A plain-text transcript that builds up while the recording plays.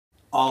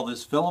All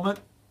this filament,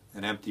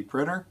 an empty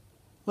printer,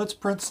 let's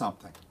print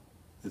something.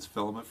 It's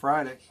Filament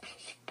Friday.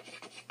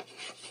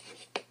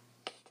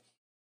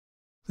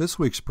 This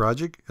week's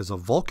project is a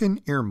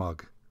Vulcan ear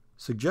mug,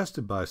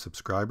 suggested by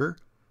subscriber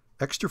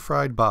Extra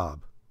Fried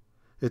Bob.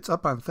 It's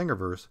up on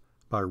Thingiverse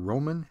by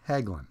Roman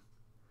Haglin.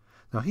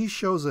 Now he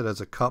shows it as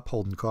a cup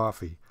holding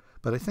coffee,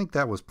 but I think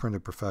that was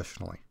printed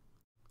professionally.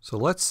 So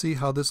let's see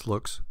how this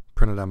looks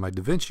printed on my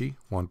Vinci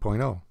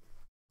 1.0.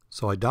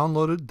 So I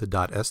downloaded the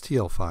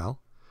 .stl file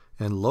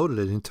and loaded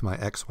it into my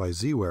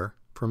XYZware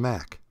for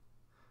Mac.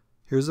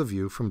 Here's a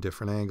view from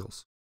different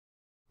angles.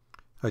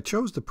 I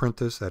chose to print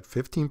this at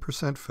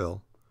 15%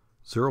 fill,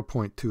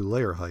 0.2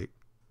 layer height,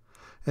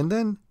 and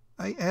then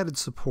I added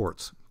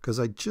supports because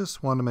I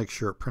just wanted to make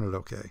sure it printed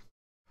okay.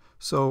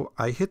 So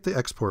I hit the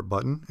export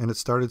button and it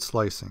started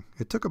slicing.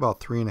 It took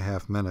about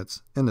 3.5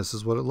 minutes and this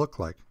is what it looked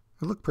like.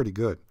 It looked pretty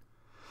good.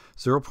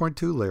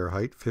 0.2 layer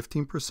height,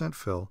 15%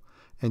 fill,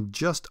 and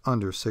just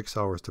under 6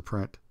 hours to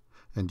print,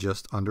 and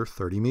just under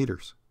 30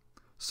 meters.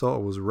 So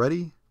it was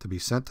ready to be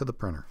sent to the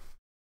printer.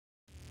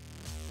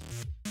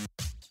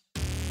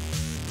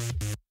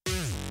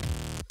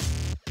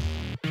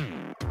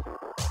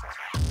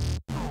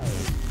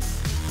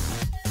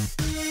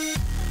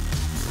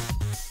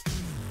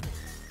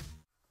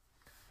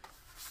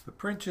 The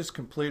print just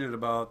completed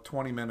about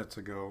 20 minutes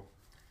ago,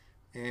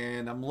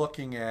 and I'm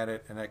looking at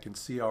it and I can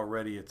see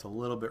already it's a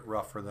little bit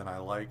rougher than I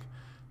like,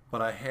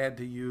 but I had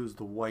to use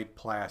the white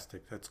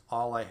plastic. That's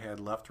all I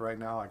had left right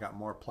now. I got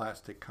more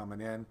plastic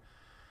coming in,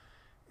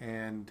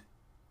 and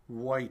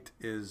white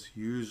is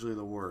usually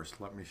the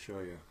worst. Let me show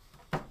you.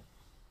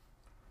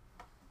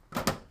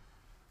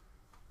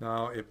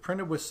 Now it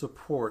printed with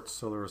supports,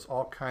 so there was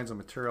all kinds of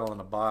material on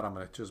the bottom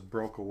and it just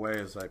broke away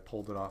as I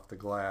pulled it off the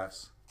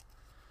glass.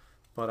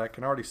 But I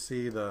can already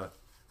see the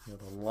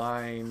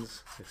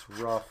lines. It's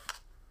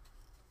rough.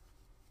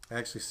 I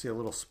actually see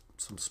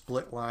some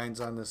split lines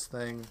on this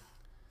thing,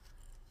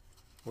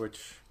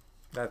 which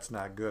that's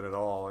not good at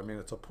all. I mean,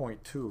 it's a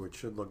 0.2. It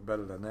should look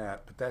better than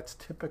that, but that's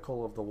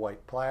typical of the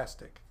white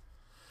plastic.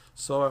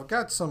 So I've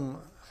got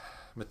some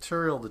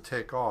material to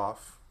take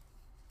off,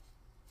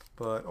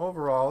 but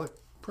overall it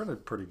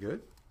printed pretty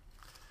good.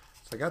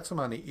 So I got some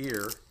on the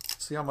ear.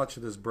 Let's see how much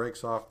of this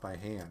breaks off by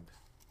hand.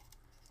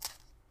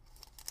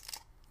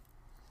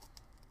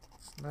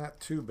 It's not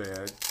too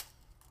bad.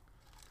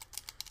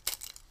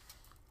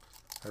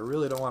 I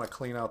really don't want to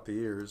clean out the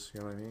ears, you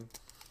know what I mean?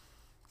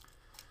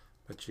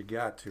 But you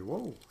got to.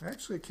 Whoa,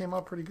 actually it came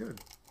out pretty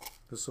good.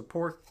 The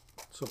support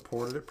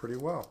supported it pretty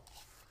well.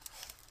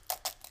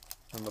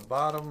 On the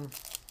bottom,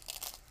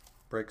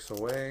 breaks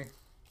away.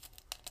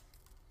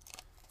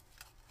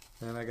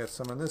 And I got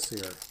some in this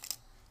ear.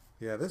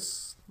 Yeah,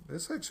 this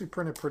actually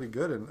printed pretty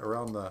good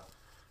around the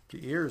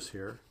ears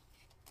here.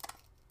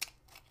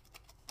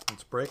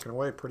 It's breaking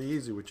away pretty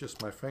easy with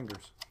just my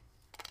fingers.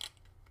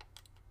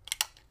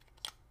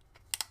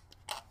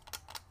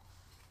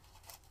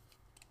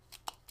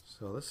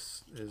 So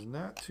this is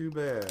not too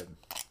bad.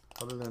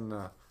 Other than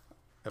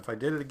if I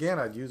did it again,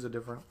 I'd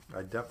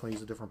definitely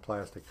use a different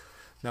plastic.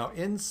 Now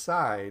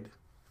inside,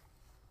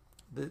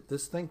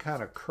 this thing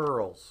kind of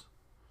curls.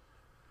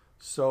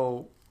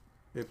 So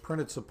it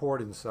printed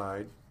support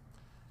inside,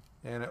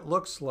 and it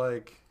looks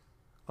like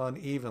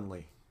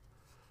unevenly.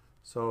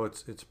 So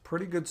it's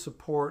pretty good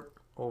support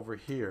over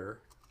here,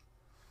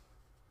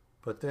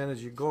 but then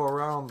as you go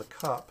around the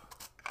cup,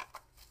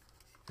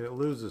 it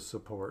loses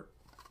support.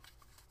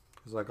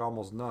 It's like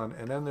almost none,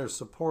 and then there's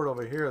support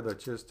over here that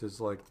just is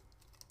like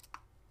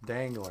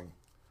dangling.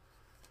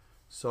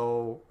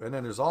 So, and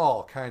then there's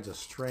all kinds of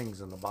strings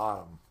in the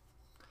bottom.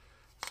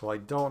 So I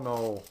don't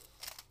know.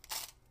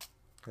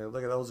 Okay,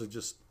 look at those, are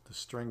just the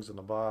strings in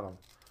the bottom.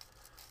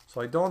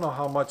 So I don't know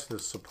how much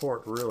this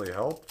support really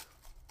helped,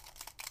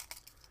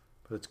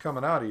 but it's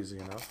coming out easy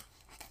enough.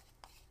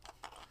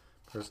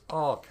 There's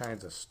all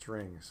kinds of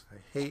strings. I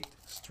hate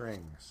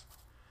strings.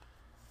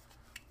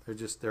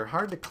 They're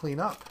hard to clean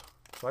up.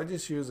 So I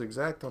just use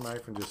X-Acto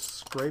knife and just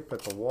scrape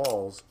at the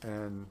walls,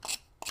 and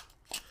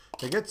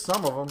you get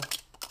some of them.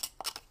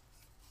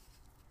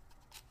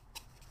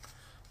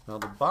 Now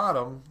the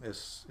bottom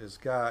is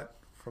got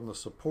from the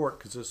support,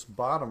 because this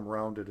bottom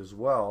rounded as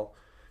well,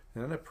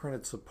 and then it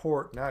printed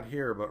support not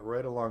here but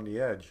right along the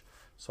edge.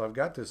 So I've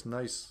got this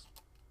nice,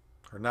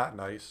 or not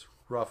nice,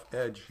 rough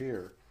edge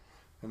here,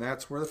 and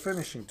that's where the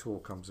finishing tool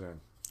comes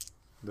in,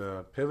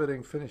 the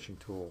pivoting finishing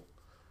tool.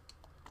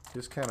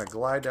 Just kind of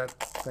glide that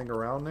thing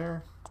around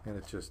there, and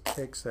it just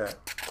takes a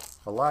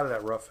lot of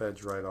that rough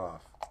edge right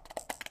off.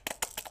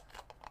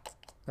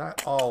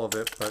 Not all of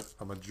it, but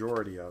a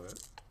majority of it.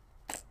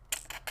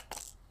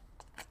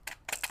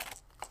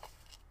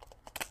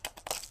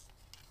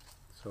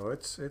 So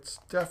it's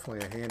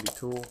definitely a handy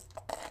tool.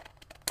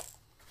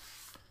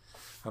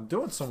 I'm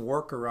doing some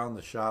work around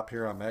the shop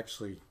here. I'm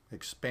actually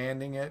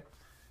expanding it.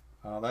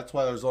 That's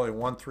why there's only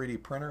one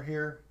 3D printer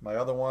here. My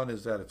other one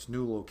is at its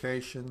new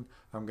location.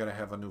 I'm going to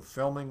have a new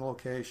filming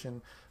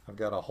location. I've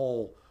got a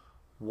whole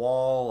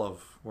wall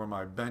of where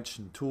my bench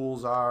and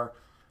tools are.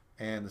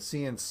 And the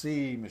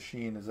CNC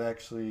machine is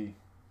actually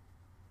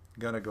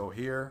going to go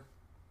here.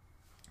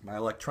 My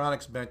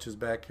electronics bench is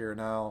back here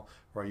now,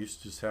 where I used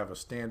to just have a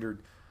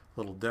standard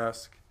little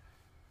desk.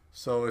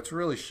 So it's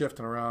really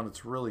shifting around.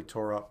 It's really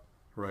tore up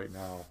right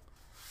now.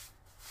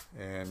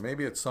 And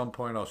maybe at some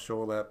point I'll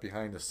show that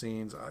behind the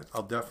scenes.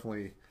 I'm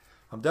definitely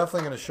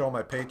going to show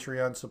my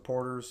Patreon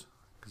supporters,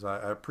 because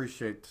I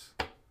appreciate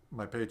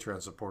my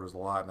Patreon supporters a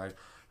lot, and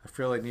I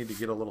feel I need to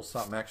get a little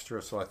something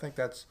extra. So I think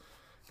that's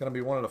going to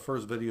be one of the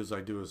first videos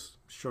I do, is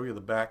show you the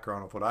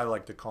background of what I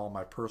like to call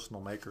my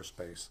personal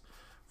makerspace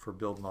for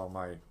building all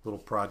my little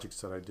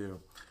projects that I do.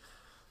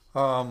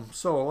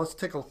 So let's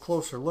take a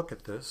closer look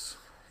at this.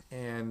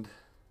 And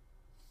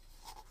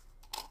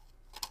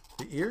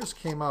the ears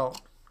came out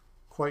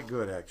quite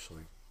good,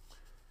 actually.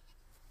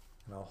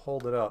 And I'll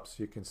hold it up so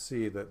you can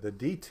see that the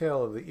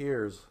detail of the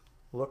ears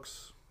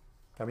looks,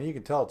 I mean, you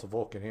can tell it's a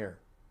Vulcan ear,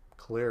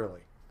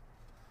 clearly.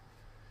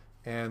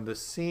 And the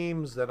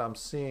seams that I'm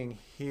seeing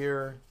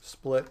here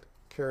split,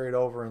 carried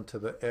over into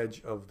the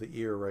edge of the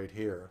ear right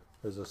here.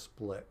 There's a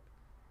split.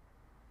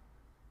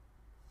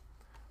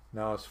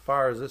 Now, as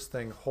far as this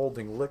thing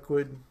holding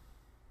liquid,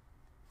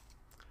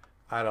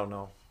 I don't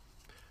know.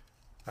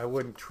 I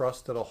wouldn't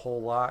trust it a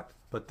whole lot,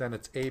 but then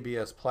it's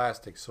ABS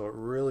plastic, so it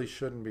really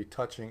shouldn't be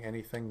touching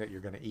anything that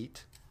you're going to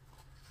eat,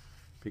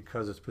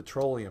 because it's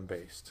petroleum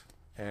based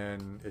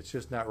and it's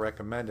just not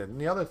recommended. And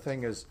the other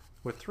thing is,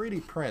 with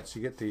 3D prints,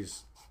 you get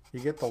these, you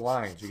get the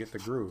lines, you get the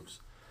grooves.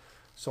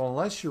 So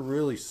unless you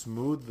really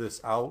smooth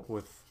this out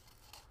with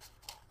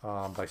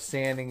by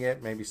sanding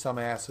it, maybe some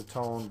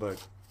acetone,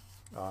 but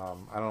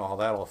I don't know how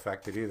that'll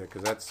affect it either,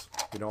 because that's,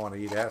 you don't want to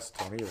eat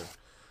acetone either.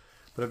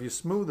 But if you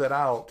smooth it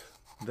out,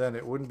 then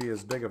it wouldn't be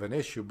as big of an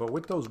issue. But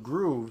with those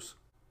grooves,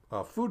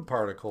 food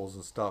particles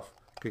and stuff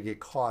could get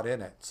caught in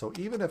it. So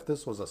even if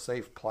this was a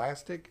safe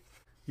plastic,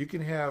 you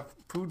can have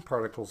food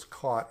particles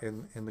caught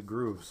in the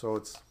groove. So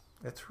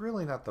it's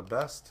really not the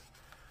best.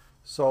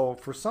 So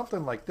for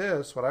something like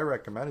this, what I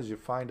recommend is you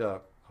find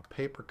a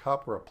paper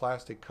cup or a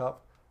plastic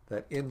cup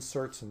that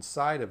inserts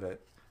inside of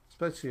it,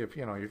 especially if,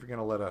 you know, if you're going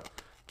to let a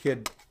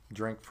kid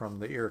drink from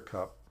the ear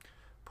cup.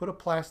 Put a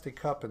plastic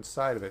cup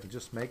inside of it and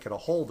just make it a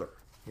holder,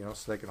 you know,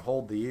 so they can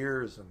hold the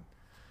ears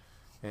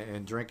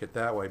and drink it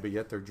that way, but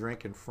yet they're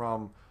drinking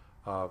from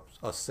a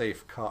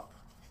safe cup.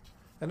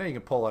 And then you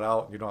can pull it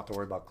out and you don't have to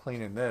worry about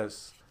cleaning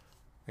this.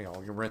 You know,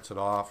 you can rinse it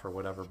off or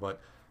whatever,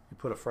 but you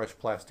put a fresh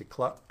plastic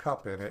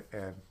cup in it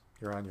and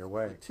you're on your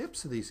way. The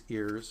tips of these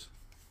ears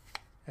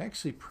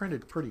actually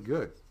printed pretty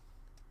good.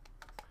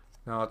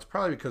 Now, it's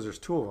probably because there's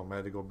two of them. I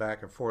had to go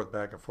back and forth,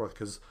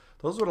 because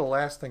those were the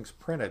last things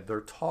printed. They're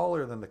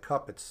taller than the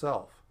cup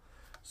itself.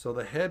 So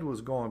the head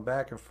was going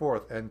back and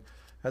forth. And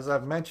as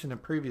I've mentioned in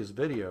previous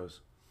videos,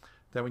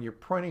 that when you're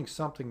printing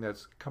something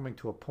that's coming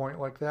to a point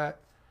like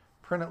that,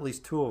 print at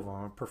least two of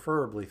them, and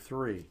preferably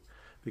three,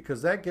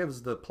 because that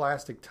gives the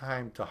plastic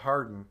time to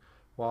harden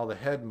while the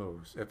head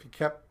moves. If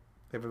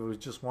it was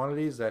just one of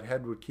these, that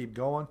head would keep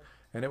going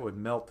and it would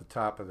melt the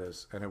top of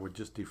this and it would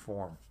just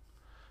deform.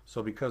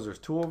 So because there's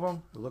two of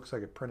them, it looks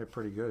like it printed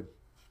pretty good.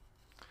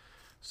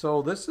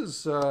 So this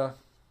is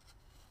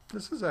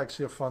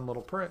actually a fun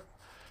little print.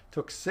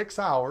 Took 6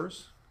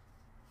 hours,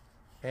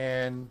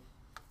 and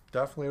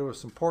definitely there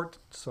was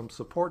some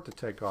support to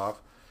take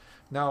off.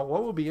 Now,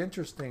 what would be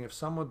interesting if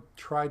someone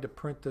tried to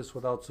print this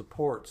without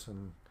supports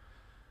and,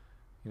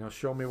 you know,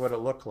 show me what it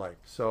looked like.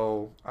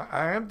 So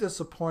I am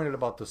disappointed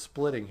about the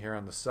splitting here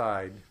on the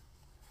side.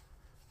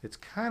 It's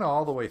kind of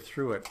all the way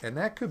through it, and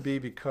that could be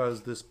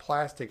because this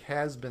plastic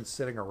has been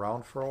sitting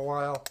around for a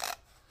while,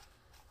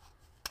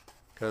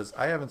 because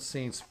I haven't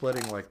seen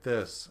splitting like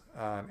this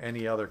on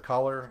any other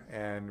color,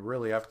 and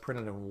really I've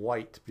printed in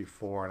white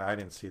before and I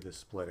didn't see this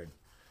splitting.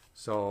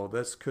 So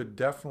this could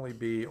definitely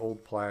be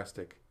old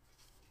plastic.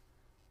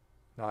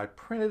 Now, I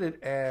printed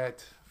it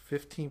at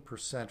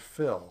 15%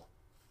 fill,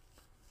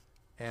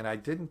 and I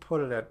didn't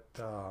put it at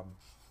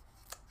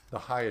the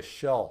highest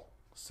shell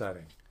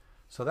setting.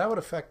 So that would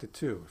affect it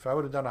too. If I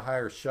would have done a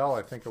higher shell,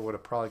 I think it would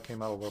have probably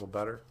came out a little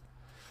better.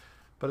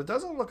 But it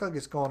doesn't look like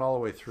it's going all the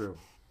way through.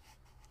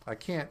 I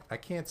can't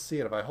see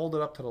it. If I hold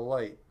it up to the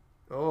light,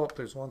 oh,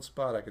 there's one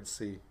spot I can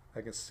see.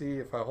 I can see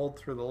if I hold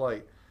through the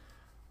light,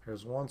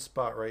 there's one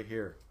spot right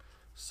here.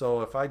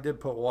 So if I did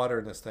put water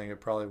in this thing,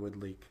 it probably would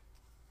leak.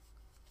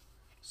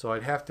 So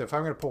I'd have to, if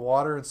I'm going to put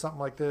water in something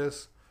like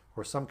this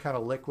or some kind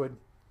of liquid,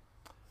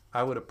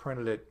 I would have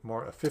printed it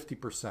more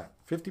 50%.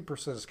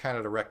 50% is kind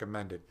of the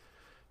recommended.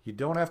 You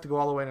don't have to go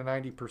all the way to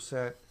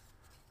 90%.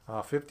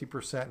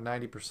 50% and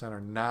 90% are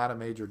not a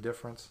major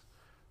difference,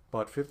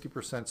 but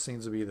 50%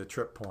 seems to be the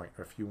trip point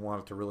if you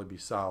want it to really be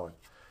solid.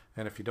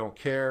 And if you don't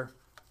care,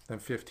 then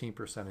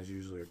 15% is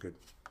usually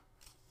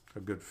a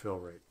good fill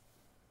rate.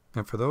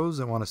 And for those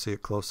that want to see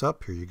it close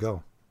up, here you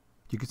go.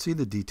 You can see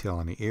the detail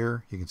on the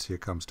ear. You can see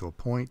it comes to a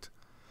point.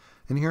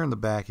 And here in the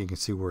back, you can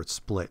see where it's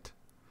split.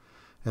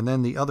 And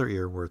then the other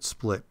ear where it's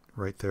split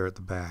right there at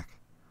the back.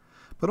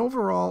 But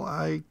overall,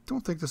 I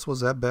don't think this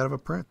was that bad of a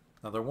print.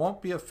 Now, there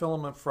won't be a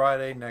Filament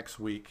Friday next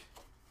week.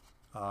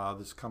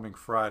 this coming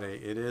Friday.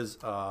 It is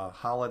a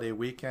holiday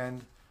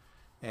weekend,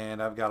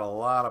 and I've got a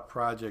lot of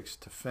projects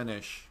to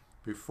finish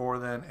before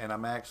then, and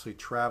I'm actually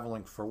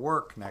traveling for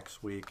work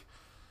next week,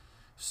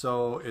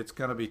 so it's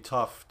going to be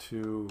tough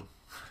to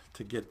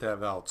get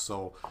that out.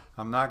 So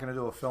I'm not going to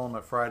do a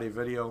Filament Friday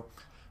video.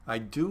 I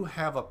do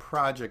have a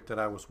project that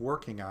I was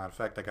working on. In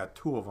fact, I got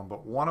two of them,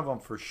 but one of them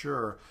for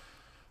sure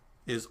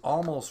is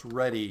almost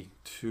ready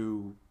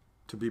to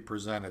be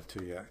presented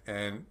to you,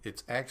 and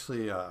it's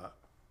actually a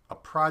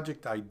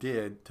project I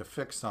did to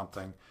fix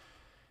something,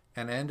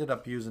 and I ended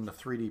up using the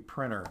 3D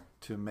printer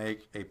to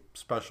make a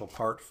special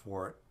part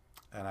for it,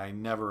 and I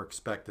never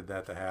expected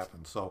that to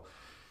happen. So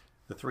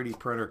the 3D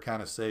printer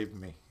kind of saved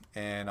me,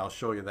 and I'll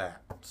show you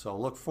that. So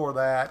look for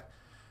that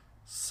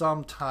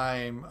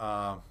sometime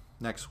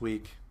next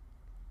week.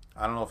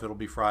 I don't know if it'll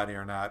be Friday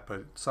or not,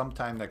 but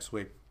sometime next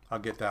week I'll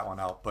get that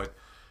one out, but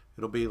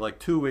it'll be like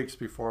 2 weeks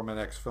before my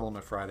next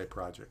Filament Friday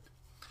project.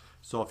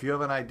 So if you have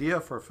an idea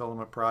for a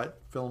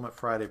Filament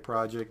Friday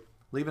project,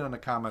 leave it in the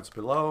comments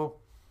below.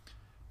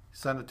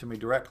 Send it to me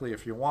directly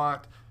if you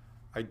want.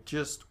 I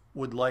just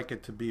would like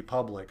it to be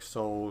public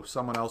so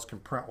someone else can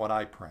print what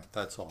I print.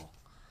 That's all.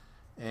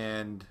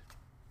 And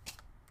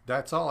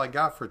that's all I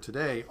got for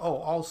today. Oh,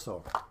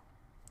 also,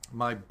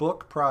 my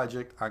book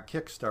project on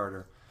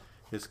Kickstarter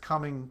is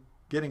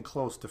getting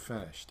close to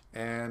finished,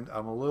 and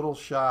I'm a little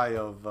shy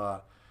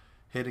of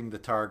hitting the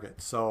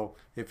target. So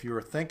if you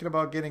were thinking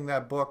about getting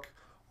that book,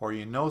 or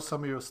you know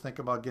somebody was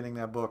thinking about getting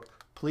that book,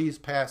 please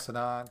pass it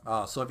on.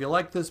 So if you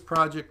like this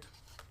project,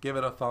 give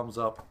it a thumbs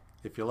up.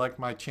 If you like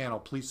my channel,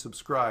 please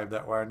subscribe.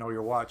 That way I know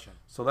you're watching.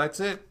 So that's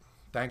it.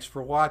 Thanks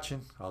for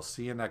watching. I'll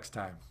see you next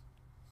time.